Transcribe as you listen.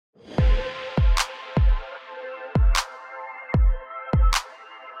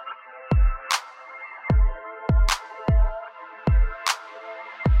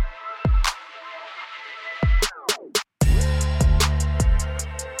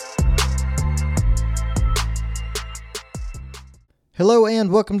Hello and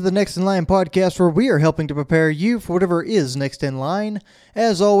welcome to the Next in Line podcast, where we are helping to prepare you for whatever is next in line.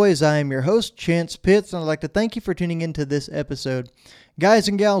 As always, I am your host, Chance Pitts, and I'd like to thank you for tuning into this episode. Guys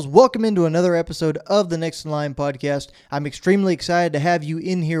and gals, welcome into another episode of the Next in Line podcast. I'm extremely excited to have you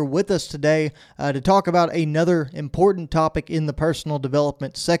in here with us today to talk about another important topic in the personal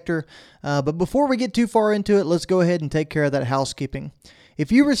development sector. But before we get too far into it, let's go ahead and take care of that housekeeping.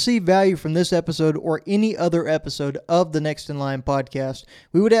 If you receive value from this episode or any other episode of the Next in Line podcast,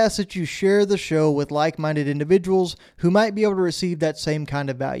 we would ask that you share the show with like-minded individuals who might be able to receive that same kind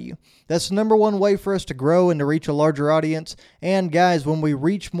of value. That's the number one way for us to grow and to reach a larger audience. And guys, when we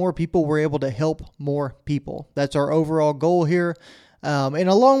reach more people, we're able to help more people. That's our overall goal here. And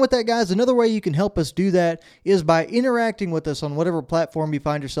along with that, guys, another way you can help us do that is by interacting with us on whatever platform you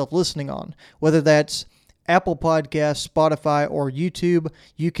find yourself listening on, whether that's Apple Podcasts, Spotify, or YouTube.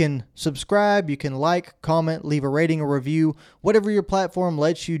 You can subscribe, you can like, comment, leave a rating or review, whatever your platform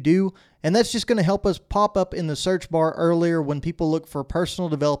lets you do. And that's just going to help us pop up in the search bar earlier when people look for personal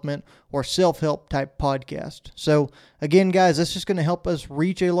development or self-help type podcast. So again, guys, that's just going to help us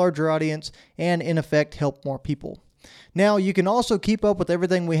reach a larger audience and in effect help more people. Now, you can also keep up with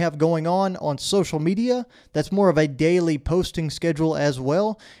everything we have going on social media. That's more of a daily posting schedule as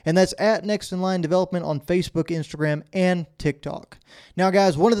well. And that's at Next in Line Development on Facebook, Instagram, and TikTok. Now,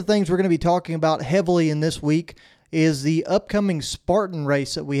 guys, one of the things we're going to be talking about heavily in this week is the upcoming Spartan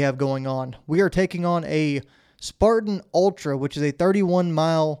race that we have going on. We are taking on a Spartan Ultra, which is a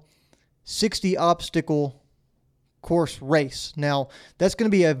 31-mile, 60-obstacle course race. Now, that's going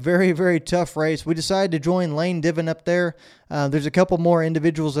to be a very, very tough race. We decided to join Lane Divin up there. There's a couple more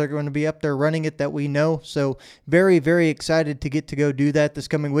individuals that are going to be up there running it that we know. So very, very excited to get to go do that this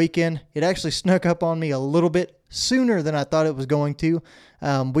coming weekend. It actually snuck up on me a little bit sooner than I thought it was going to.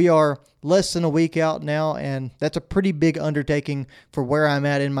 We are less than a week out now, and that's a pretty big undertaking for where I'm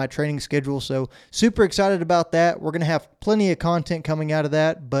at in my training schedule. So super excited about that. We're going to have plenty of content coming out of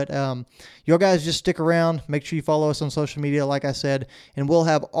that, but y'all guys just stick around. Make sure you follow us on social media, like I said, and we'll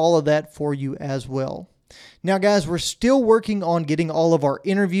have all of that for you as well. Now, guys, we're still working on getting all of our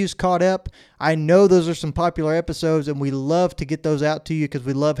interviews caught up. I know those are some popular episodes, and we love to get those out to you because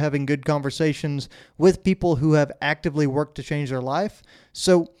we love having good conversations with people who have actively worked to change their life.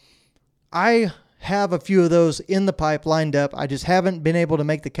 So I have a few of those in the pipe lined up. I just haven't been able to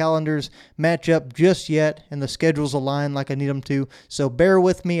make the calendars match up just yet and the schedules align like I need them to. So bear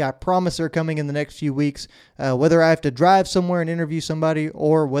with me. I promise they're coming in the next few weeks, whether I have to drive somewhere and interview somebody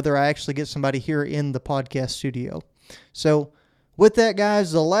or whether I actually get somebody here in the podcast studio. So with that,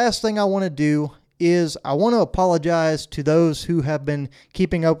 guys, the last thing I want to do is I want to apologize to those who have been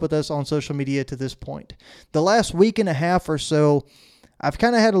keeping up with us on social media to this point. The last week and a half or so, I've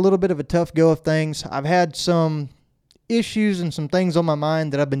kind of had a little bit of a tough go of things. I've had some issues and some things on my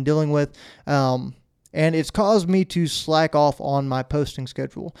mind that I've been dealing with, and it's caused me to slack off on my posting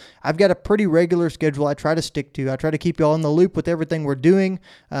schedule. I've got a pretty regular schedule I try to stick to. I try to keep y'all in the loop with everything we're doing,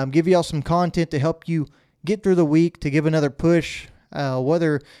 give y'all some content to help you get through the week, to give another push,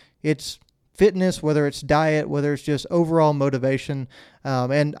 whether it's fitness, whether it's diet, whether it's just overall motivation.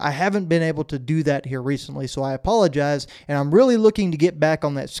 And I haven't been able to do that here recently, so I apologize, and I'm really looking to get back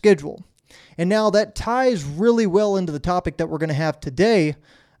on that schedule. And now that ties really well into the topic that we're going to have today,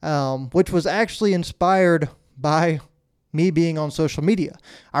 which was actually inspired by me being on social media.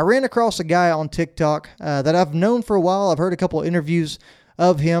 I ran across a guy on TikTok that I've known for a while. I've heard a couple of interviews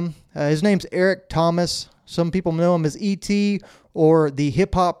of him. His name's Eric Thomas. Some people know him as E.T. or the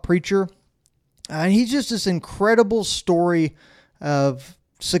Hip Hop Preacher. And he's just this incredible story of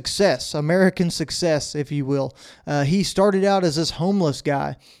success, American success, if you will. He started out as this homeless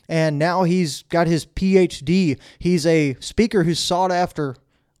guy, and now he's got his PhD. He's a speaker who's sought after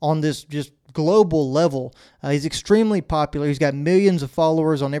on this just global level. He's extremely popular. He's got millions of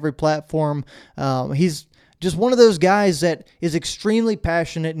followers on every platform. He's just one of those guys that is extremely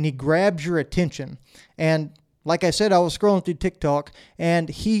passionate, and he grabs your attention. And like I said, I was scrolling through TikTok, and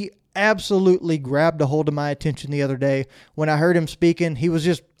he absolutely grabbed a hold of my attention the other day when I heard him speaking. He was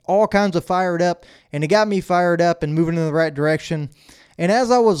just all kinds of fired up, and it got me fired up and moving in the right direction. And as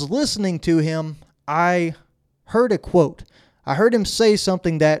I was listening to him, I heard a quote. I heard him say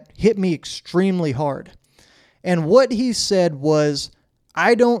something that hit me extremely hard. And what he said was,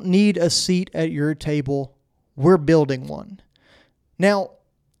 "I don't need a seat at your table. We're building one." Now,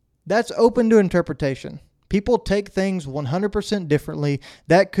 that's open to interpretation. People take things 100% differently.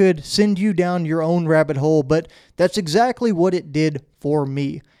 That could send you down your own rabbit hole, but that's exactly what it did for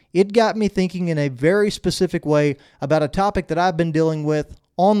me. It got me thinking in a very specific way about a topic that I've been dealing with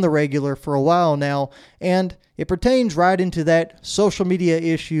on the regular for a while now, and it pertains right into that social media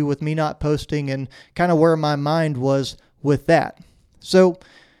issue with me not posting and kind of where my mind was with that. So,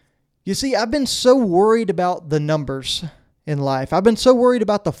 you see, I've been so worried about the numbers in life. I've been so worried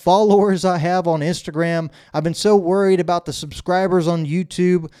about the followers I have on Instagram. I've been so worried about the subscribers on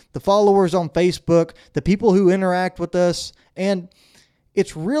YouTube, the followers on Facebook, the people who interact with us, and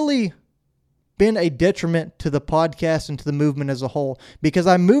it's really been a detriment to the podcast and to the movement as a whole, because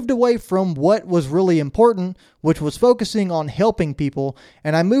I moved away from what was really important, which was focusing on helping people,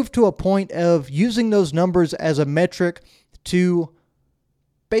 and I moved to a point of using those numbers as a metric to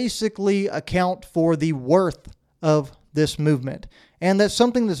basically account for the worth of this movement. And that's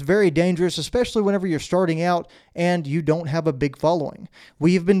something that's very dangerous, especially whenever you're starting out and you don't have a big following.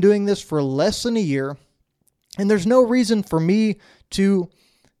 We've been doing this for less than a year, and there's no reason for me to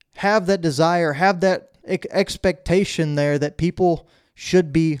have that desire, have that expectation there that people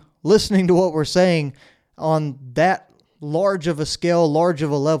should be listening to what we're saying on that large of a scale, large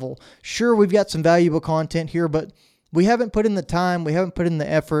of a level. Sure, we've got some valuable content here, but we haven't put in the time, we haven't put in the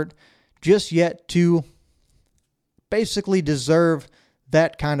effort just yet to basically deserve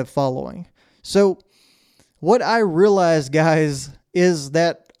that kind of following. So what I realized, guys, is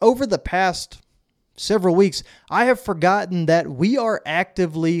that over the past several weeks, I have forgotten that we are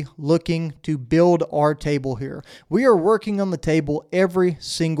actively looking to build our table here. We are working on the table every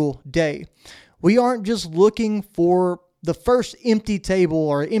single day. We aren't just looking for the first empty table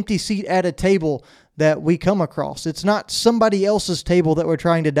or empty seat at a table that we come across. It's not somebody else's table that we're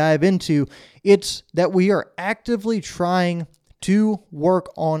trying to dive into. It's that we are actively trying to work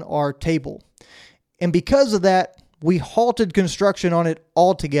on our table. And because of that, we halted construction on it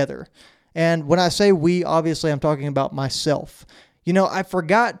altogether. And when I say we, obviously I'm talking about myself. You know, I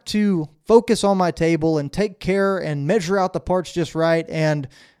forgot to focus on my table and take care and measure out the parts just right. And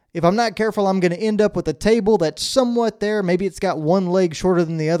if I'm not careful, I'm going to end up with a table that's somewhat there. Maybe it's got one leg shorter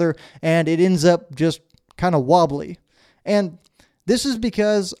than the other, and it ends up just kind of wobbly. And this is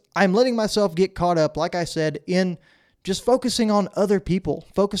because I'm letting myself get caught up, like I said, in just focusing on other people,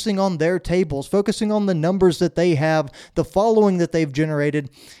 focusing on their tables, focusing on the numbers that they have, the following that they've generated,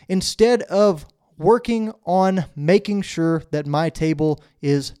 instead of working on making sure that my table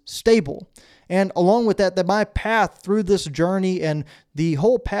is stable. And along with that, that my path through this journey and the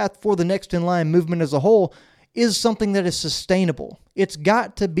whole path for the Next in Line movement as a whole is something that is sustainable. It's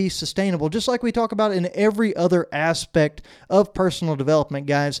got to be sustainable, just like we talk about in every other aspect of personal development,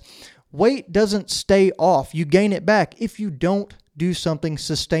 guys. Weight doesn't stay off. You gain it back if you don't do something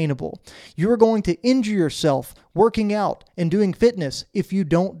sustainable. You're going to injure yourself working out and doing fitness if you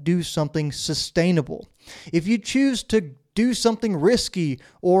don't do something sustainable. If you choose to do something risky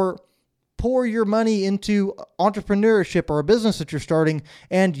or pour your money into entrepreneurship or a business that you're starting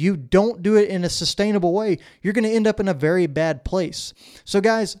and you don't do it in a sustainable way, you're going to end up in a very bad place. So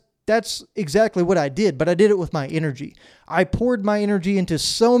guys, that's exactly what I did, but I did it with my energy. I poured my energy into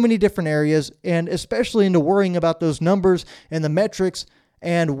so many different areas, and especially into worrying about those numbers and the metrics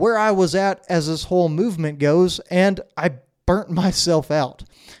and where I was at as this whole movement goes, and I burnt myself out.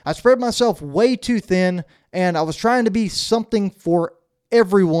 I spread myself way too thin, and I was trying to be something for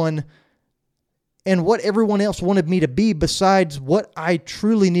everyone and what everyone else wanted me to be besides what I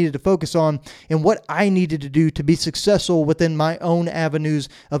truly needed to focus on and what I needed to do to be successful within my own avenues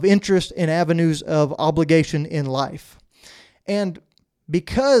of interest and avenues of obligation in life. And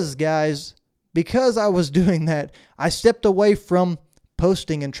because I was doing that, I stepped away from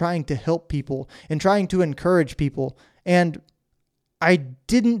posting and trying to help people and trying to encourage people. And I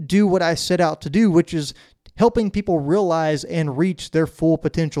didn't do what I set out to do, which is helping people realize and reach their full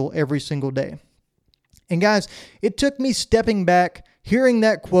potential every single day. And guys, it took me stepping back, hearing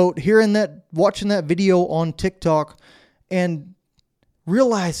that quote, watching that video on TikTok, and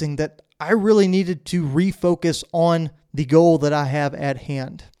realizing that I really needed to refocus on the goal that I have at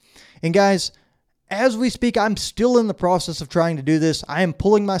hand. And guys, as we speak, I'm still in the process of trying to do this. I am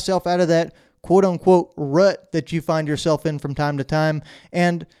pulling myself out of that quote unquote rut that you find yourself in from time to time.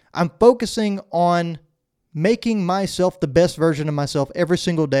 And I'm focusing on making myself the best version of myself every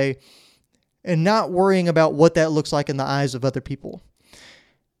single day, and not worrying about what that looks like in the eyes of other people.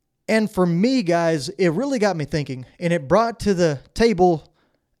 And for me, guys, it really got me thinking, and it brought to the table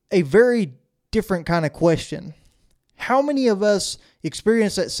a very different kind of question. How many of us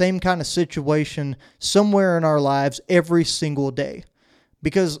experience that same kind of situation somewhere in our lives every single day?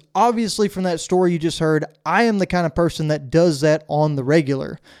 Because obviously from that story you just heard, I am the kind of person that does that on the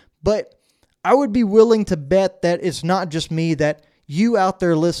regular. But I would be willing to bet that it's not just me, that you out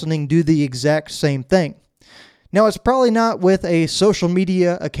there listening do the exact same thing. Now, it's probably not with a social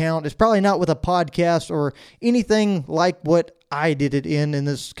media account. It's probably not with a podcast or anything like what I did it in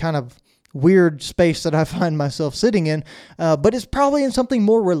this kind of weird space that I find myself sitting in, but it's probably in something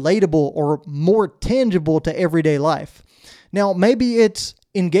more relatable or more tangible to everyday life. Now, maybe it's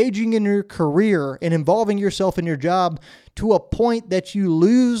engaging in your career and involving yourself in your job to a point that you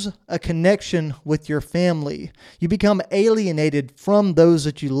lose a connection with your family. You become alienated from those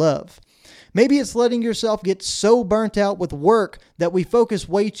that you love. Maybe it's letting yourself get so burnt out with work that we focus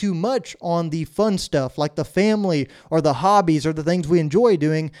way too much on the fun stuff like the family or the hobbies or the things we enjoy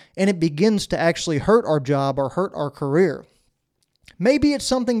doing, and it begins to actually hurt our job or hurt our career. Maybe it's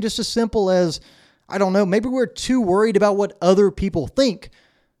something just as simple as, I don't know, maybe we're too worried about what other people think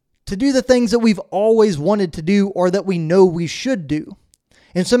to do the things that we've always wanted to do or that we know we should do.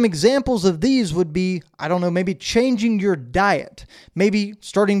 And some examples of these would be, I don't know, maybe changing your diet, maybe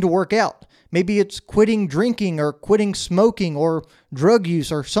starting to work out. Maybe it's quitting drinking or quitting smoking or drug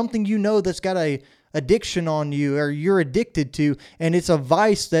use or something you know that's got a addiction on you or you're addicted to, and it's a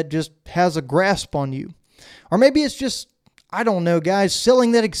vice that just has a grasp on you. Or maybe it's just, I don't know, guys,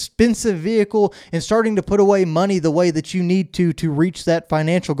 selling that expensive vehicle and starting to put away money the way that you need to reach that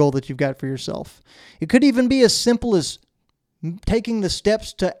financial goal that you've got for yourself. It could even be as simple as taking the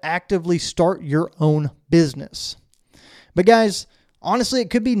steps to actively start your own business. But guys, honestly, it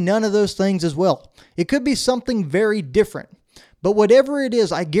could be none of those things as well. It could be something very different. But whatever it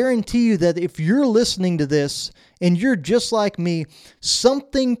is, I guarantee you that if you're listening to this and you're just like me,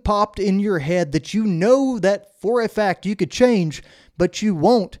 something popped in your head that you know that for a fact you could change, but you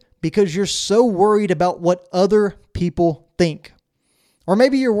won't because you're so worried about what other people think. Or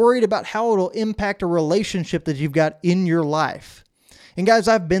maybe you're worried about how it'll impact a relationship that you've got in your life. And guys,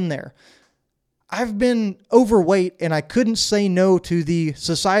 I've been there. I've been overweight and I couldn't say no to the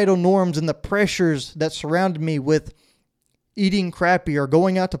societal norms and the pressures that surrounded me with eating crappy or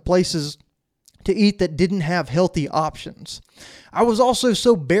going out to places to eat that didn't have healthy options. I was also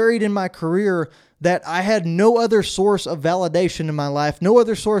so buried in my career that I had no other source of validation in my life, no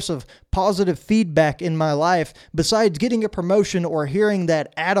other source of positive feedback in my life besides getting a promotion or hearing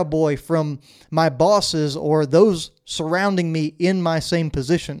that attaboy from my bosses or those surrounding me in my same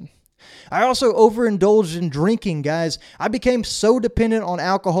position. I also overindulged in drinking, guys. I became so dependent on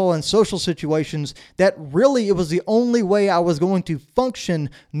alcohol and social situations that really it was the only way I was going to function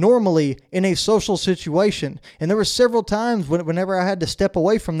normally in a social situation. And there were several times whenever I had to step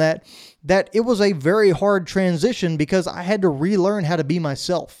away from that it was a very hard transition because I had to relearn how to be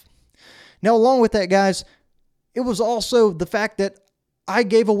myself. Now, along with that, guys, it was also the fact that I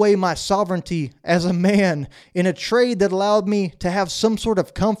gave away my sovereignty as a man in a trade that allowed me to have some sort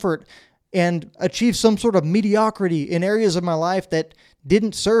of comfort and achieve some sort of mediocrity in areas of my life that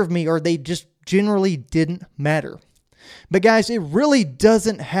didn't serve me or they just generally didn't matter. But guys, it really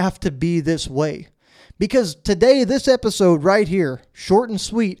doesn't have to be this way. Because today, this episode right here, short and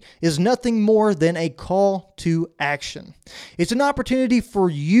sweet, is nothing more than a call to action. It's an opportunity for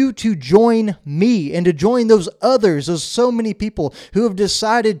you to join me and to join those others, those so many people who have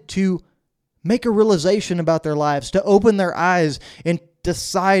decided to make a realization about their lives, to open their eyes and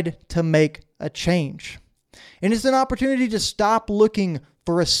decide to make a change. And it's an opportunity to stop looking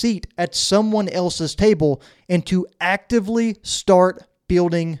for a seat at someone else's table and to actively start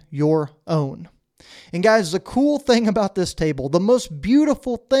building your own. And guys, the cool thing about this table, the most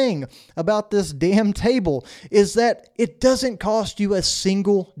beautiful thing about this damn table is that it doesn't cost you a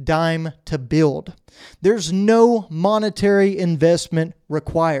single dime to build. There's no monetary investment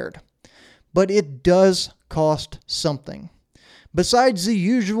required, but it does cost something. Besides the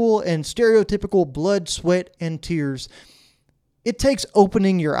usual and stereotypical blood, sweat, and tears, it takes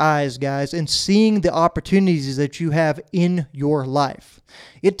opening your eyes, guys, and seeing the opportunities that you have in your life.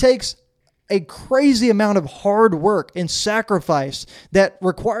 It takes a crazy amount of hard work and sacrifice that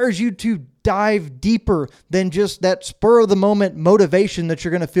requires you to dive deeper than just that spur-of-the-moment motivation that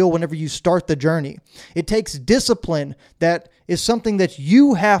you're going to feel whenever you start the journey. It takes discipline that is something that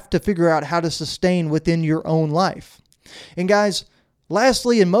you have to figure out how to sustain within your own life. And guys,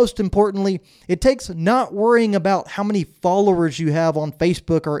 lastly and most importantly, it takes not worrying about how many followers you have on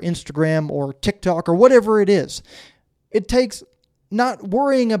Facebook or Instagram or TikTok or whatever it is. It takes not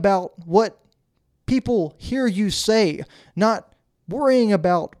worrying about what people hear you say, not worrying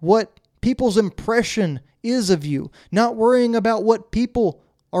about what people's impression is of you, not worrying about what people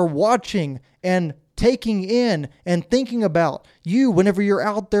are watching and taking in and thinking about you whenever you're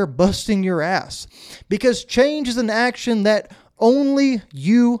out there busting your ass. Because change is an action that only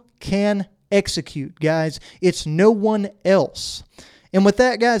you can execute, guys. It's no one else. And with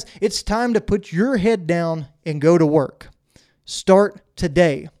that, guys, it's time to put your head down and go to work. Start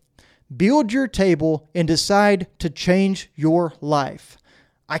today. Build your table and decide to change your life.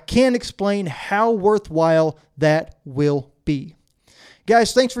 I can't explain how worthwhile that will be.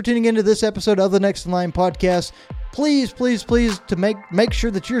 Guys, thanks for tuning into this episode of the Next in Line podcast. Please to make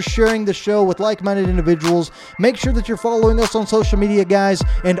sure that you're sharing the show with like-minded individuals. Make sure that you're following us on social media, guys,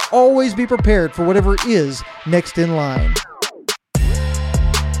 and always be prepared for whatever is next in line.